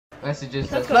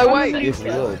messages. No way.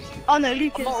 Oh no,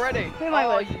 Lucas. I'm not ready. Who am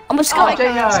I with? I'm a Scott.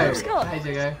 Jago. Hey,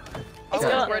 Jago. I'm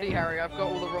not ready, Harry. I've got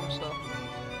all the wrong stuff.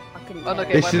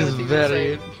 Okay, This is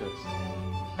very interesting.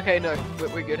 Okay, no,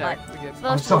 we're good, Harry. We're good.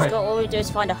 First of all, Scott, all we do is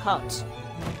find a hut.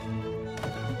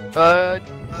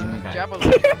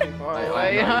 Jabberwocky.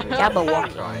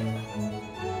 Jabberwocky.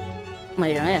 What are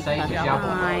you doing Say here?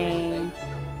 Jabberwocky.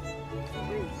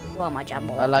 What am I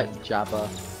Jabber? I like Jabba.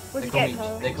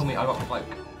 They call me. I got cloak.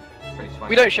 Pretty swanky.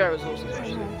 We don't share resources,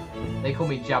 actually. They call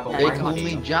me Jabberwocky. They call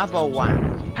me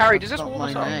Jabberwock. Harry, does this That's wall not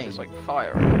the my top? name. It's like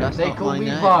fire. That's They not call my me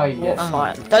name. Fire. What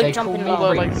fire? They Don't call jump in me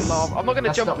lava. Like lava. I'm not gonna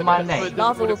That's jump not in my it, name. but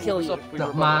Lava will the kill you. stuff we Not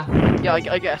were my. running. Yeah,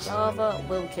 I guess. Lava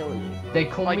will kill you. They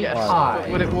call I me guess. Kai.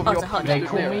 Would it will Oh, be it's a hut. They opposite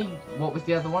call of me. What was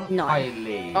the other one? No.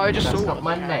 Kylie. Oh, I just That's saw not one.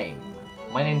 my Okay. name.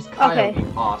 My name's Kyle. Okay.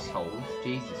 You assholes.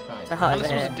 Jesus Christ. The hut Oh, over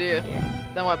this was a here. deer.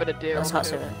 That might have been a deer. There's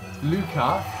huts over there.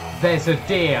 Luca, there's a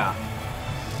deer.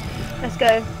 Let's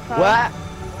go. What?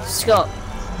 Scott,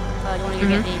 do you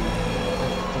want to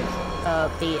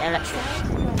get the electronic?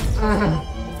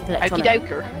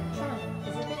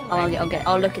 Okie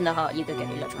I'll look in the hut. You go get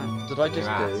the electronic. Did I just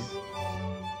do?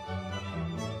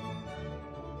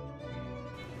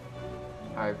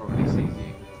 Harry probably sees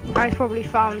you. Harry's probably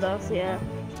found us, yeah.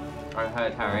 I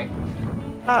heard Harry.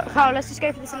 Carl, let's just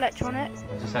go for this electronic.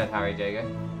 I just heard Harry, Jago.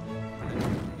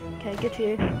 Okay, good for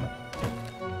you.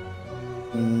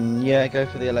 Yeah, go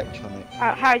for the electronic.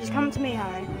 Harry, just come to me,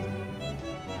 Harry.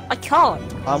 I can't.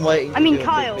 I'm waiting. I mean, to do a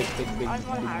Kyle. big, I just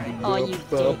want Harry. Oh, you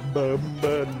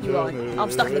do. You are.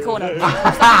 I'm stuck in the corner.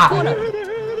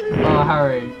 Oh,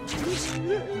 Harry. You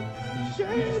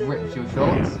just ripped your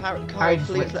shorts? Harry, Harry just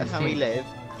please ripped let his Harry jeans. live.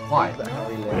 Why? Let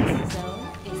Harry live.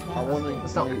 I want to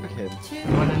It's not- nuke him.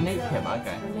 You want to nuke him?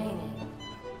 Okay.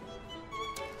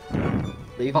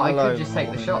 Leave But him I alone. could just take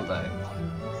the shot though.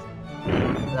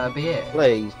 That would be it.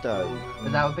 Please don't.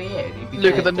 But that would be it. You'd be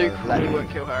Look at the dead. nuke. Let Probably me. won't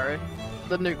kill Harry.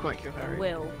 The nuke won't kill Harry.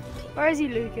 Will. Where is he,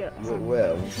 Lucas? You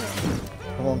will.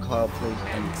 Come on, Kyle, please.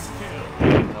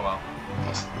 Oh well.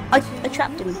 I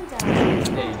trapped him. Yeah, you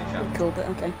did trap. Cool, but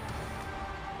okay.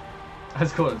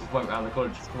 That's cool. I just went round the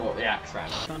corner, just brought the axe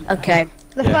round. Okay.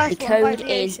 The Yeah. first The one, code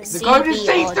vibration. is The code is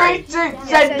CBRG.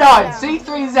 C3Z9!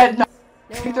 C3Z9!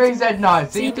 C3Z9!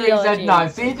 C3Z9!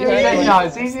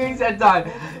 C3Z9! C3Z9!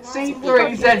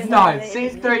 C3Z9!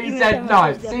 C3Z9! And I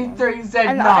don't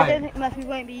C3Z9! think Murphy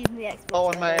won't be using the Xbox.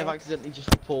 Oh, I may have accidentally just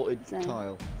reported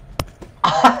Kyle.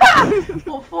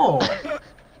 What for?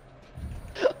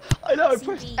 I know, I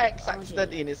pressed X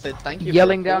accidentally and it said thank you.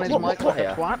 Yelling down his What mic like a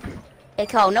player? twat. Hey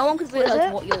Carl, no one could What is realise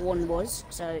it? what your one was,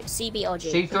 so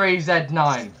CBRG.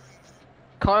 C3Z9.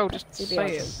 Kyle, just say CBRG.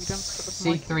 it. You don't put the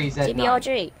mic. C3Z9.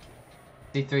 CBRG.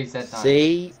 C3Z9.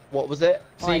 C, what was it?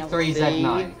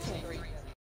 C3Z9.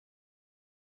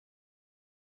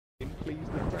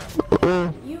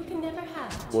 You can never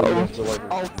have. Well, you have to wait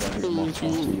when it's my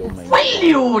chance to your main. Will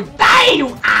you die, you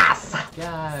ass!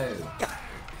 Go.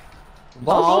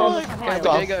 Oh,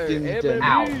 Jago,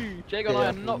 Ow. Jago and I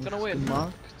are not gonna win.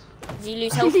 Did you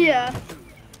lose health? Yeah.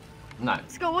 No.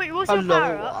 Scott, what's your Hello,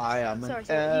 power up? I am Sorry, an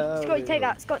Scott, Scott, take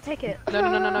that. Scott, take it. No.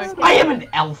 I am an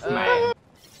elf man.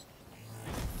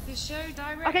 To show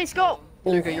direct. Okay, Scott.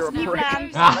 Luca, you're a New prick.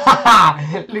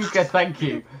 plan. Luca, thank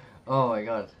you. Oh my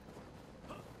god.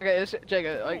 Okay,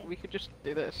 Jago, we could just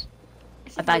do this.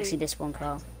 I bagsy this one,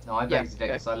 Carl. No, I Yeah, begged you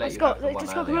because I let you Scott, have the one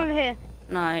Scott, come earlier. over here.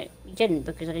 No, you didn't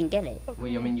because I didn't get it. Well,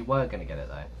 I mean, you were gonna get it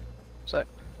though. So,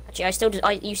 Actually,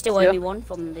 you still owe Yeah. me one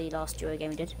from the last duo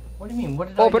game we did. What do you mean? What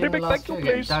did Oh, I but do a in the big last thank you, two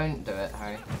games? please. Don't do it,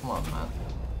 Harry. Come on, man.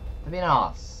 Don't be an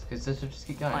arse, because this will just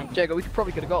keep going. Fine. Jago, we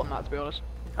probably could have gotten that, to be honest.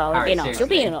 Oh, Harry, you're being an arse. You're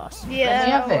being an arse. Let me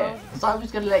Yeah. have it. So I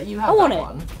was gonna let you have I that want it.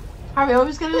 one. Harry, I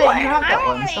was gonna let you have that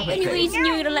one. Stop The it, only please. reason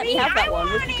you were gonna let me have that one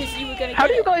was because you were gonna. How get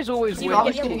do you it. guys always win? I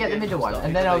was gonna get the middle one,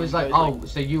 and then I was like, oh,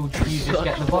 so you just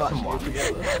get the bottom one.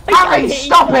 I Harry, can't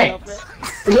stop hit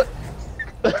you, it!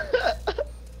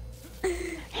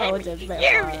 Oh, just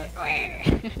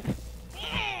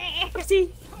See?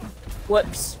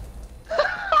 Whoops.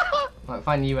 Right,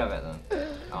 fine, you have it then.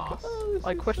 Arse.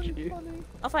 I question you.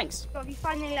 Oh, thanks. Scott, if you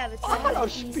find any leather, Oh,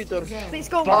 Spider. But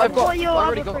Scott, But I've what are got- your I've other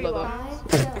already got three leather. ones?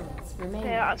 5 seconds remaining.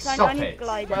 Yeah, I Stop need it. Where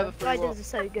are glider. the three Gliders ones? are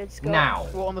so good, Scott. Now.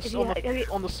 Well, on If the you-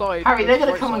 on the side. Harry, they're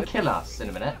gonna right come and side. kill us in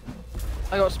a minute.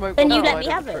 I got smoke. Then bomb, you let glider,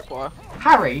 me have and it. tripwire.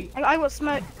 Harry! I got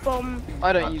smoke bomb,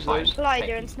 I don't use Fine. those. glider,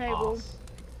 Take and snowball. arse.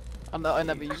 I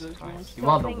never use those. Christ, You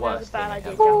are the I think that was worst a bad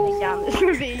thing idea ever. jumping down this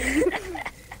ravine.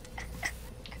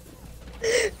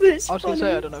 It's I was gonna say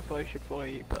funny. I don't know if I should follow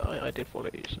you, but I did follow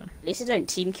you. So. At least I don't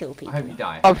team kill people. I hope you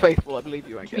die. I'm faithful. I believe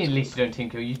you. I What do you mean guess. at least you don't team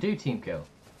kill? You do team kill.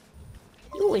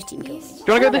 You always team kill. Do you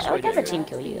wanna go this way, I'll never Jago? team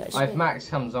kill you guys. If Max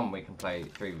comes on, we can play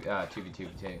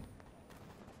 2v2v2.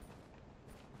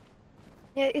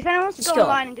 Yeah, if anyone wants to go Scott,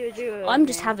 online and do a duo. I'm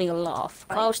just yeah. having a laugh.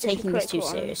 Right, Kyle's just a taking this too quick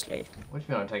one. seriously. What do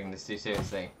you mean I'm taking this too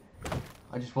seriously?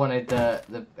 I just wanted the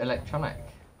electronic.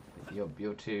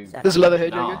 You're too. There's leather here,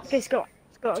 Jago. Nah. Okay, Scott.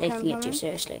 Scott, Taking it come too on.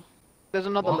 seriously. There's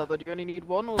another What? leather. Do you only need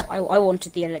one or? I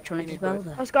wanted the electronic as well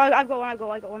though. Oh, Scott, I've got one.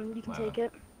 I got one. You can Wow. take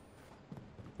it.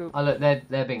 Oh look,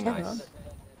 they're being Come nice. on.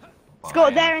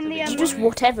 Scott, they're in the, Bye. You just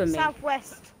whatever me.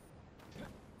 Southwest.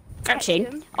 Actually,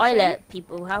 section. I let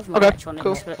people have my Okay, electronics,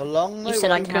 cool. but For long you they said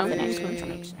I won't can have the be. next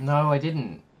electronics. No, I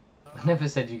didn't. I never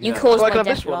said you could. You have- caused Oh, I my can have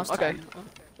death this one. last Okay. time.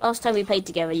 Last time we played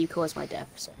together, you caused my death.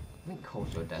 So. I didn't cause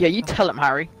your death. Yeah, you tell him,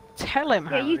 Harry. Tell him, Yeah,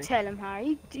 Harry. you tell him,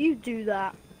 Harry. You do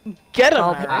that. Get him,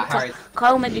 Oh, Harry. Harry.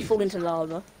 Kyle made me fall into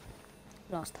lava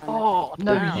last time. Oh,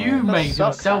 No, damn. you That made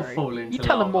sucks, yourself Harry. fall into You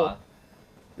tell him lava. more.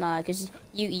 Nah, because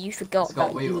you forgot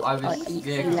Scott, that you, I was you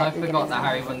because I let me forgot get that it.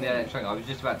 Harry won the electronic. I was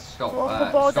just about to stop. What's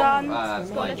the ball done?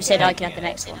 like, You said I taking can have the it.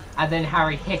 next one. And then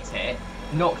Harry hit it,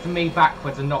 knocked me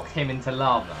backwards, and knocked him into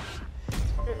lava.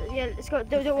 Yeah, Scott,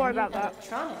 don't worry about that.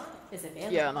 Electronic is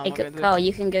available. Yeah, no, I'm Hey, not gonna do Kyle, it.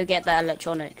 you can go get that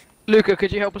electronic. Luca,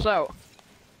 could you help us out?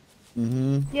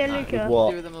 Yeah, Luca.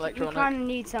 What? Do with an We electronic. kind of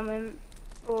need something.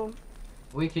 Or,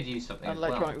 We could use something An as well.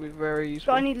 electronic would be very Scott,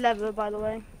 useful. I need leather, by the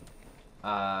way.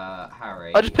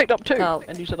 Harry. I just picked up two, Oh.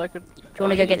 and you said I could. Do you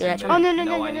want to go get the electronic? Oh,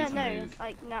 no, I need to move.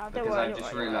 Like, no, don't Because worry. I've don't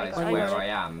just worry, realised I got where it. I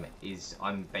am is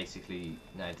I'm basically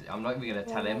I'm not even gonna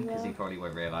tell him because he probably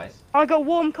won't realise. I got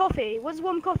warm coffee. What does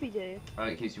warm coffee do? Oh,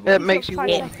 it keeps you It warm. makes you 5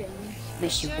 warm. seconds.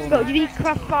 Makes you warm. Scott, do you need to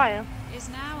craft fire? Is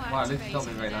now Wow, Luke's activating not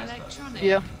been very the nice to us. electronic.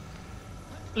 Yeah.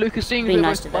 Luca, seeing Be we're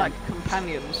nice both to black them.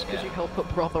 companions, could Yeah. you help a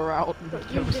brother out and But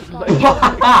give you us just some like-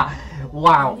 electronic?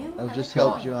 Wow. I've just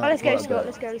helped you out. Oh, let's go, quite a Scott.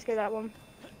 bit. Let's go that one.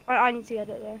 I need to get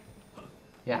it there.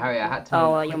 Yeah, Harry, I had to.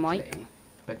 Oh, move your mic? quickly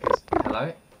Because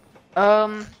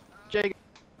hello. Jago.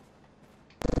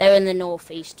 They're in the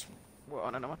northeast. Well,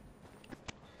 I don't know.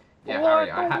 Yeah, Harry,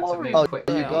 I had to move Oh,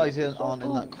 quickly. you guys aren't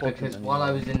in that quadrant Because while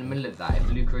I was in the middle of that,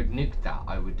 if Luca had nuked that,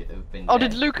 I would have been. Oh,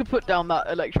 dead. did Luca put down that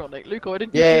electronic? Luca, why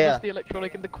didn't Yeah, you give yeah. us the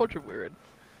electronic in the quadrant we're in?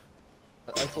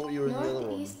 I thought you were in the other one.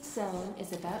 Northeast zone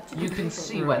is about to You be can opened.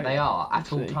 see where they are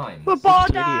at all See. times. We're Such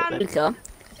an Bardan! idiot. Luca,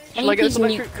 can Shall I you get please some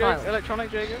nuke Kyle?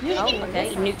 electronic, Jago? Oh,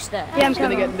 okay, nuke's there. Yeah, I'm He's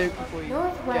gonna coming. get nuked before you.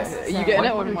 Northwest Yeah, are you zone. getting Why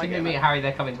it or wouldn't am I you getting meet it? Harry?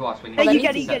 They're coming to us when Hey, you. you need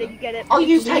get to it, you get it, you get it. Are you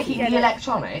You taking get the it.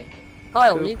 electronic?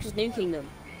 Kyle, Cool. Luke is nuking them.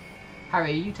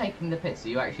 Harry, are you taking the pits? Are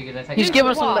you actually gonna take? He's it?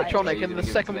 given us an Why? electronic, Or are and you the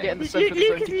gonna second we give get in it the to center of the zone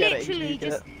Luke to is get it, he's literally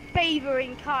gonna just get it.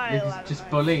 favouring Kyle. Luke at is the just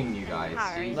moment. bullying you guys.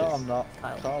 Harry. Jesus. No, I'm not.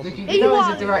 Kyle. Kyle's Look, in you Hey, know you as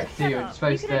are, a director, you you're cannot.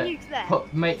 supposed You can to nuke there.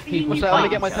 make You people can So I'm fight gonna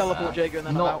get my each teleport, other, Jago, and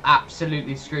then I'm not out.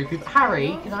 absolutely screw people.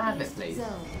 Harry, can I have it, please? Zone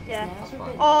Yeah. is now That's fine.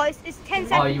 forbidden. Oh, it's 10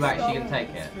 seconds. Oh, you actually Scott. gonna take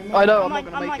it? I know, I'm I'm like-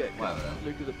 not gonna I'm make like- it. Well then.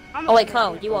 Luke is a... I'm Oh not wait, gonna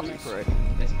Kyle, do you it. want this?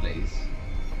 Yes, please.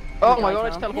 Oh my Yeah, god, I I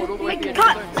just can. teleported all the way to the end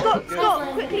Cut! of the zone. Stop!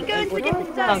 Stop! Quickly go into a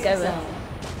different I'll zone. go there.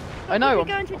 I know,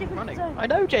 Quickly go I'm into a different running. zone. I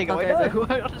know, Jago, I Okay, know.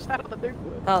 I understand how the nuke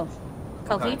works. Kyle,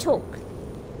 Kyle, can Okay. you talk?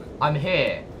 I'm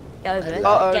here. Go over it.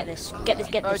 Uh-oh. Get this. Get this.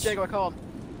 Get Oh, this. Jago, I can't.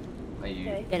 Are you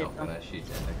Okay. Get it not gonna shoot it?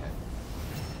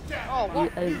 Okay. Oh, You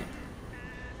what? own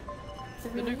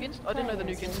it. The nuke inst- I didn't know the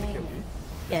nuke instantly killed you.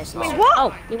 Yes. Wait, yes. what?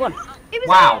 Oh, you won. It was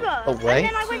Wow. over. Oh, wait. And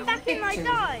then I went back in and I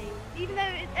died. Even though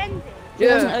it ended.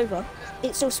 It wasn't Yeah. over.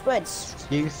 It still spreads.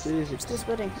 Excuses. It's still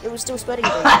spreading. It was still spreading.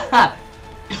 That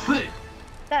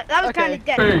was Okay. kind of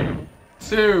dead. 3,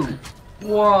 2,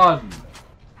 1.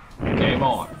 Game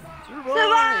on.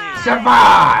 Survive!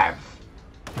 Survive!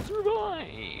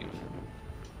 Survive!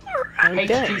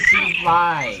 HTC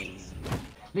Rise.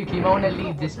 Luke, you want to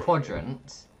leave this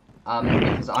quadrant?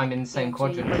 Because I'm in the same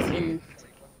quadrant as you.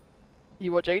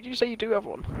 You what, Jago? Did you say you do have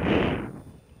one?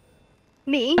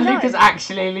 Me? No. Luke is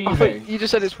actually I thought leaving. you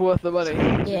just said it's worth the money.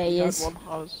 Yeah, he You had is. one.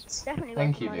 I was... Definitely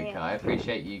Thank worth you, the money. Luca. I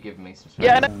appreciate you giving me some space.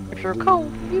 Yeah, I know. Sure,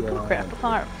 cool. You can craft the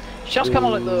fire. Just come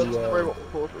on like the robot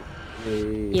portal.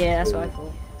 Yeah, that's what I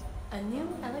thought. A new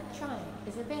electronic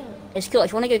is available. It's cool.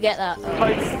 If you want to go get that,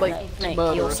 Like, mate,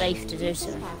 murderous. you're safe to do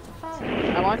so. Path to fire.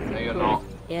 Am I? No, you're not.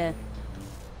 Yeah,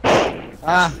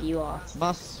 Ah, you are.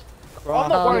 must I'm craft.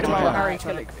 not worried Oh, about yeah. Harry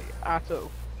killing me at all.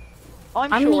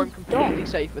 I'm I'm sure the I'm completely dog.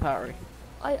 safe with Harry.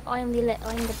 I am the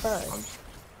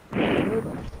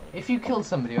bird. If you kill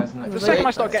somebody who has an The electronic, second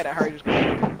I start getting it, Harry just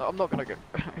goes. No, I'm not gonna go.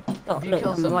 Oh, if you look,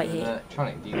 kill I'm somebody right with an here.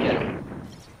 electronic, do you get it?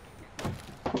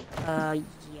 Yeah.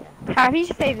 Harry, you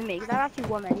should favour me because I haven't actually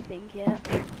won anything yet.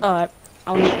 Alright,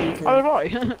 I'll nuke you. Oh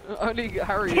right. Only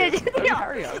Harry. Only No,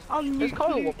 Harry has. I'll There's nuke Kyle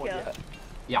Luca. one more yet.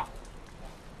 Yeah.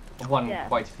 I've won Yeah.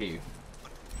 quite a few.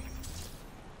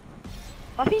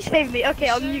 I think she's favouring me. Okay,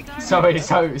 I'll nuke you.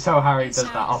 Sorry, so Harry does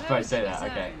that after I say that.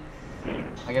 Okay.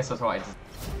 I guess that's what I did.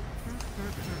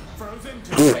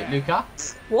 Wait, Luca?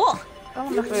 What?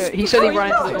 He said he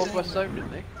ran into the northwest zone,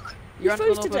 didn't he? You ran into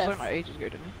froze the to northwest death. zone like ages ago,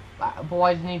 didn't you? But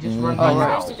why didn't he just run Oh, back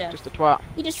right. out? Froze to death. Just a twat.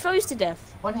 You just froze to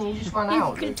death. Why didn't you just run You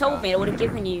out? could have Luca? told me, I would have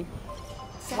given you.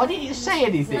 Why didn't you say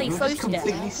anything? No, you you were just froze to death.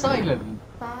 completely silent.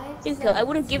 5 Luca, I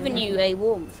would have given you a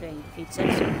warmth thing if you'd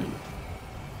said something.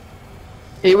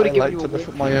 He would I have given like you to a look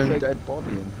at my own dead body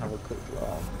and have a quick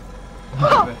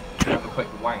laugh. Have a quick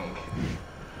wank.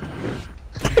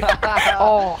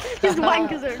 Oh, His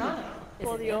wankers are electronic is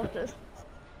for the available. authors.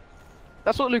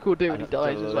 that's what Luke will do when he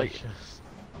dies. Is like, Delicious.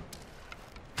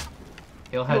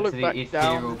 He'll head look to the back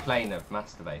ethereal down. plane of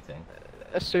masturbating.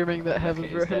 assuming that heaven's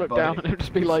his real, he'll dead look down body. and he'll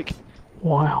just be like,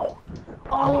 wow.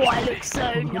 Oh, I look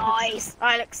so nice.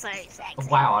 I look so sexy.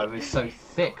 Wow, I was so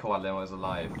thick while I was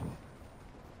alive.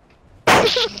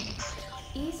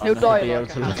 East He'll I'll die never be able like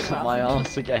to a look at my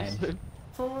ass again.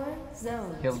 4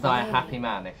 zones. He'll die a happy remaining.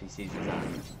 man if he sees his ass.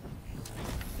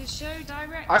 The show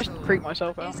director I just creep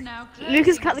myself out. is now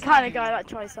Lucas closing the kind of its guy that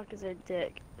tries to suck his own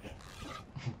dick.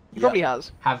 He probably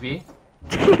has. Have you?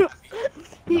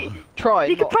 he Tried.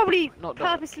 he could not- probably not done.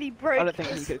 purposely I break don't think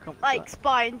he his could accomplish like that.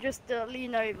 spine just to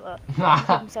lean over. Give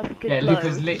yeah, himself a good blow.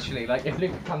 Luca's literally like if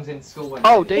Luca comes in school and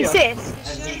Oh dear. Assist.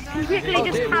 and he Can quickly Oh,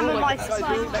 just dear, hammer we're all my like that.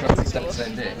 side. tries to suck his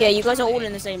own dick. Yeah, you guys are all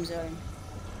in the same zone.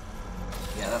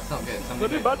 Yeah, that's not good. Put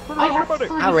Somebody it back, put it I back, have put it.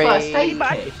 3 Harry, first aid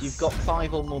Harry. kits. If you've got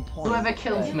 5 or more points. Whoever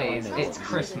kills then me, I know. it's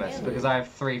Christmas because I have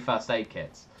 3 first aid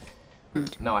kits.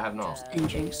 No, I have not.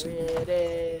 Interesting. It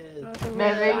is.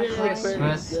 Merry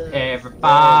Christmas,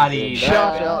 everybody. Shut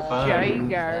Having up, fun.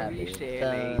 Jago, you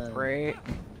silly prick.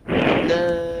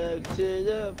 Look to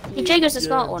the Hey, Jago's the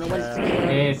smart one. I went to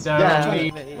the. It's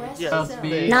only West just zone.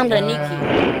 be. Now I'm gonna nuke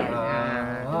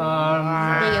you.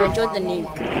 There you enjoyed the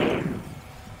nuke.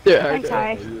 Yeah, Thanks,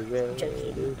 Harry.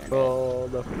 For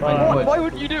the I would. Why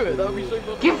wouldn't you do it? That would be so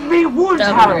fun. Give me wood,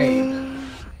 Don't. Harry.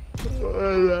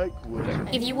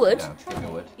 If you would. Yeah, give me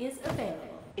wood. Is available.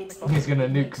 He's gonna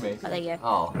nuke me. Oh, there you go.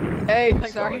 Oh, Hey,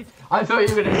 thanks, sorry. Harry. I thought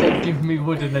you were gonna say give me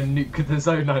wood and then nuke the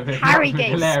zone I'm in. Harry That would be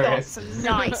Game's got hilarious. some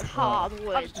nice hard That's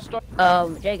wood. just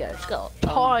like, Jago, Scott.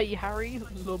 hi, Harry.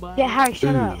 Yeah, Harry,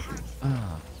 shut up.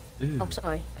 Oh,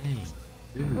 sorry.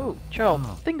 Oh, child,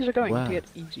 Oh. things are going Wow. to get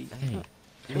easy. Hey.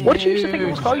 What did you used to think it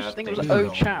was Ew. close? I think it was Oh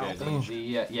Chow.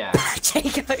 Yeah.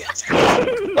 Jago.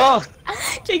 Oh!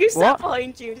 Jago sat What?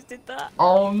 behind you and just did that.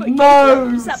 Oh Put no!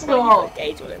 Gage on. Sat behind you, Stop! put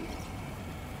Gage on him.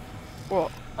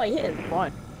 What? Oh, you hit him.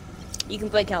 Fine. You can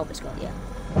break Albert, Scott, yeah.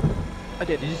 I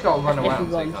did. You just gotta run around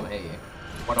so he Everyone. can't hit you.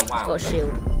 Run He's got a around.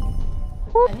 shield.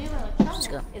 A new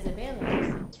electronic is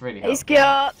available. It's really Hey, helpful.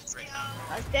 Scott.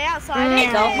 Stay outside. Hey,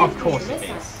 Scott. Of course it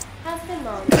is. Has been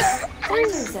launched.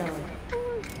 Danger zone.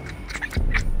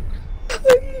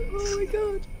 Oh my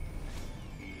god.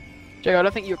 Jago, I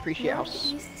don't think you appreciate how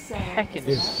Northeast zone heckin'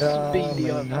 is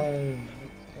speedy I am.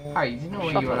 Harry, did you know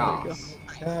when Shut you were an up, ass?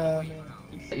 Coming.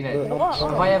 You know, What?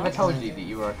 have I ever told you that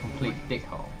you were a complete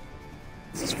dickhole?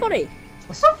 This is funny.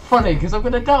 It's not funny because I'm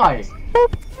gonna die.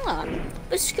 Ah,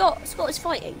 but Scott is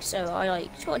fighting, so I like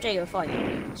Scott and Jago are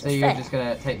fighting. So you're just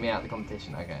gonna take me out of the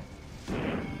competition, okay?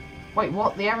 Wait,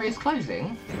 what? The area's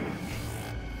closing?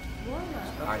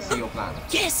 I see your plan.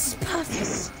 Yes,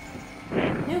 perfect.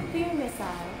 nuclear missile.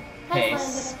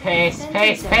 Piss, Has landed at piss, the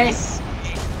piss, center zone.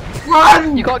 piss!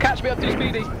 Run! You can't catch me, I'm too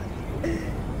speedy.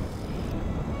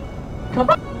 Come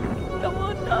on! Come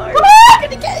on, no. Come on! I'm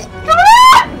gonna get it. Come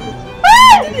on!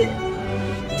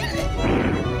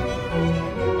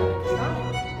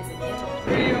 Electronic is available.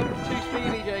 You're too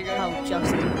speedy, Jago. Oh,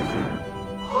 just do it.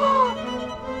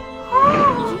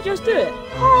 Did you just do it?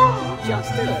 Just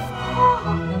do it.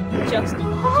 Just do it.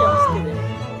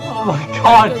 Oh my You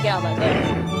god! gotta get out of that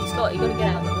zone. Scott, you gotta get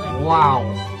out of that zone. Wow.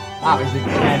 That was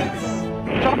intense.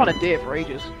 I've tried to find a deer for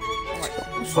ages.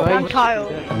 I'm Kyle. I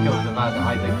killed the man that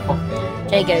I think coffee.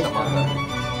 Jago's Someone that I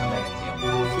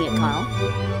See it, Kyle.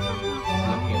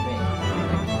 looking at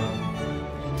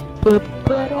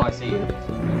me. I see you.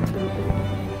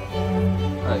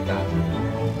 Oh god.